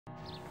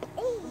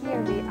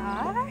Here we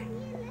are.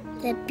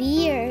 The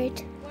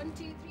beard.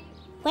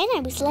 When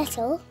I was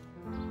little,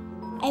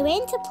 I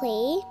went to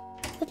play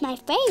with my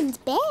friend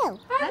Belle.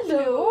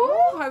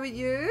 Hello. How are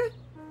you?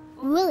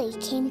 Willie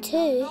came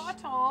too. Not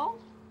at all.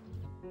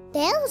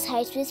 Belle's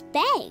house was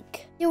big.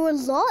 There were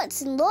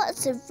lots and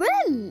lots of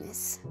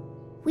rooms.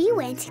 We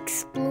went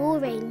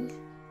exploring.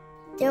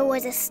 There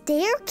was a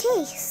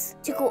staircase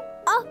to go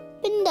up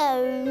and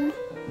down.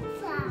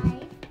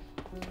 5.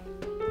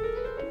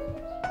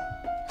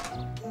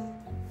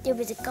 There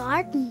was a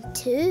garden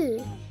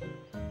too.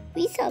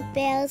 We saw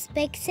Belle's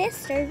big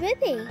sister,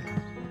 Ruby.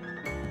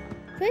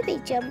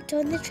 Ruby jumped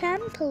on the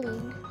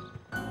trampoline.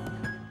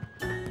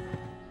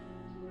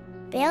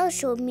 Belle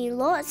showed me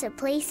lots of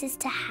places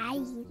to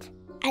hide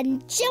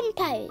and jump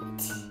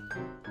out.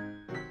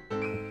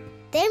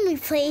 Then we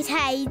played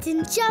hide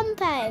and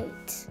jump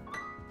out.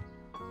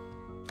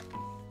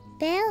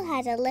 Belle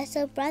had a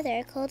little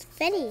brother called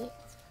Finny.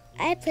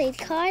 I played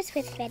cards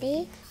with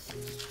Finny.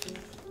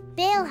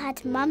 Belle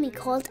had a mummy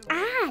called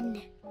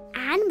Anne.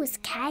 Anne was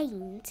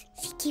kind.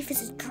 She gave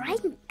us a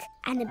drink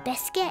and a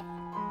biscuit.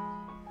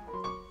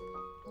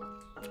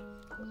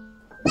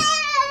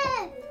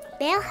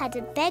 Belle had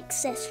a big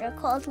sister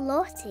called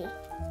Lottie.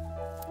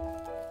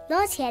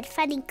 Lottie had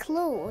funny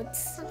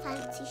clothes and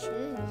fancy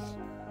shoes.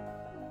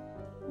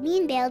 Me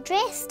and Belle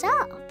dressed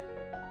up.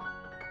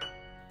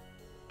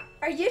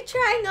 Are you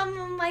trying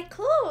on my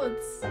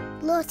clothes?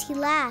 Lottie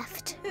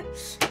laughed.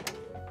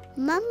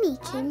 Mummy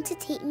came to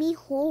take me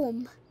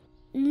home.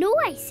 No,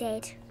 I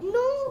said.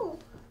 No.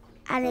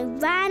 And I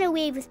ran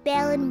away with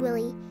Belle and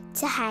Willie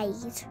to hide.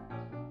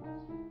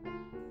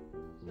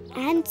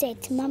 Anne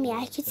said to Mummy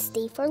I could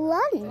stay for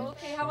lunch.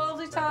 Okay, have a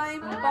lovely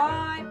time.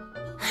 Bye.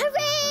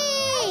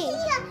 Hooray!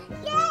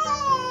 Yay!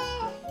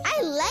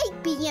 I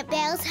like being at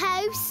Belle's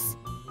house.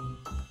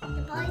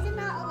 The boys are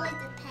not allowed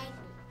to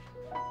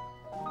peg.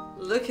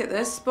 Look at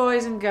this,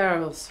 boys and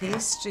girls.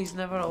 History's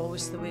never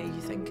always the way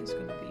you think it's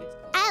going to be.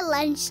 At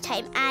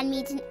lunchtime, Anne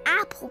made an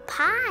apple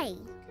pie.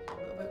 A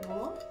little bit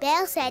more?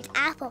 Belle said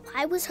apple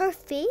pie was her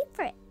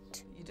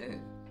favourite. You do?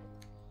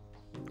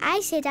 I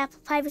said apple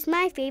pie was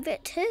my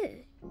favourite too.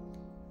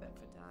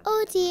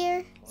 Oh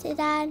dear, said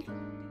Anne.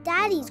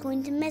 Daddy's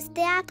going to miss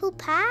the apple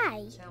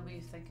pie. Tell me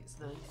you think it's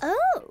nice.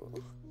 Oh,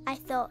 I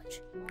thought.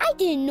 I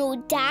didn't know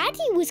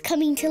Daddy was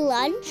coming to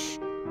lunch.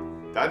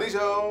 Daddy's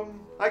home.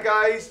 Hi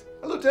guys.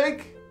 Hello,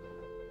 Tink.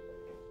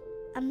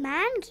 A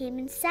man came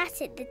and sat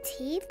at the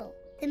table.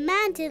 The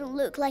man didn't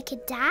look like a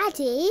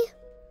daddy.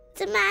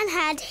 The man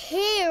had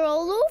hair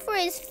all over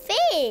his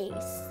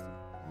face.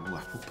 Oh,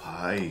 apple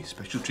pie.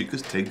 Special treat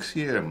because Tink's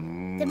here.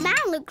 The man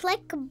looked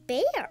like a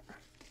bear.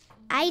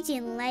 I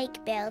didn't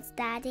like Belle's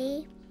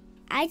daddy.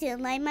 I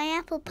didn't like my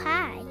apple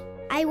pie.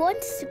 I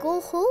wanted to go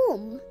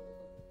home.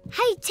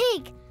 Hey,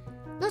 Tig,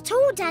 not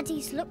all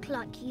daddies look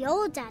like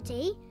your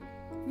daddy.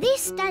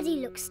 This daddy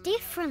looks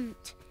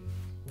different.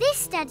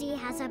 This daddy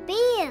has a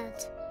beard.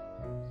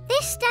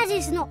 This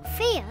daddy's not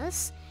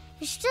fierce.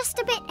 It's just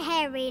a bit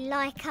hairy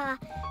like a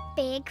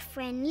big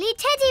friendly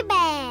teddy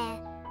bear.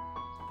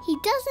 He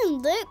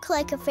doesn't look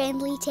like a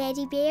friendly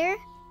teddy bear.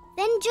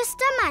 Then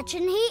just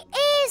imagine he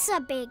is a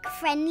big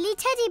friendly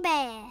teddy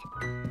bear.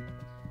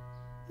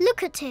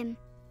 Look at him.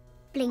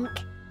 Blink.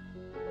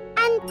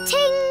 And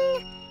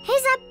ting!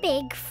 He's a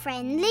big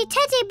friendly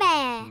teddy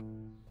bear.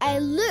 I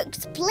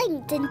looked,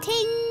 blinked and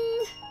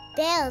ting!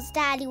 Belle's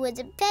daddy was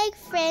a big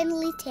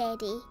friendly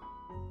teddy.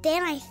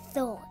 Then I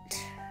thought,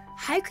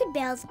 how could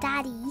Belle's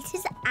daddy eat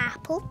his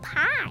apple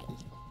pie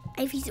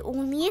if he's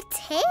only a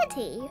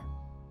teddy?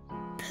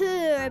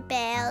 Poor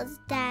Belle's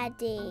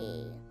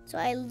daddy. So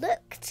I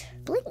looked,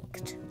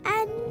 blinked,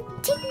 and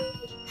ting!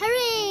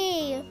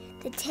 Hooray!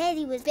 The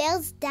teddy was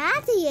Belle's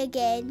daddy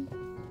again.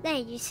 There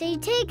you see,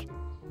 Tig.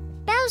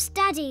 Belle's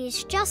daddy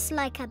is just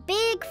like a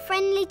big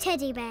friendly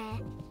teddy bear.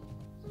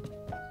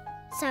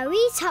 So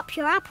eat up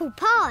your apple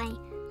pie.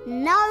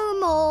 No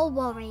more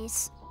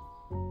worries.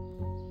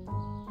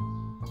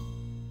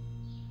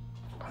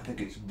 I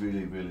think it's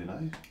really, really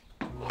nice.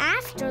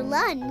 After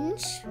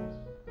lunch,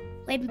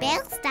 when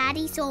Belle's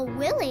daddy saw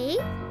Willie,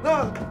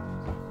 No!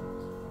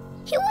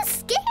 he was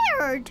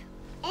scared.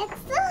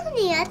 It's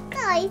only a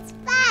toy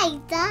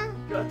spider.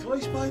 You got a toy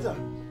spider?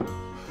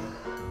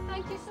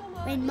 Thank you so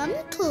much. When Mummy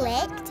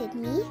collected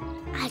me,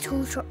 I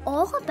told her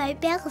all about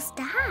Belle's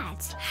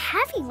dad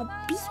having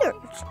a beard.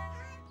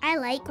 I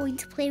like going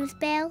to play with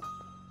Belle.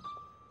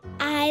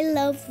 I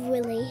love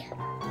Willie.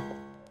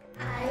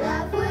 I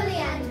love Willie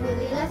and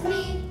Willie loves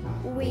me.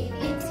 We've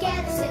been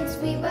together since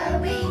we were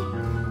wee.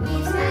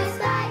 He's nice.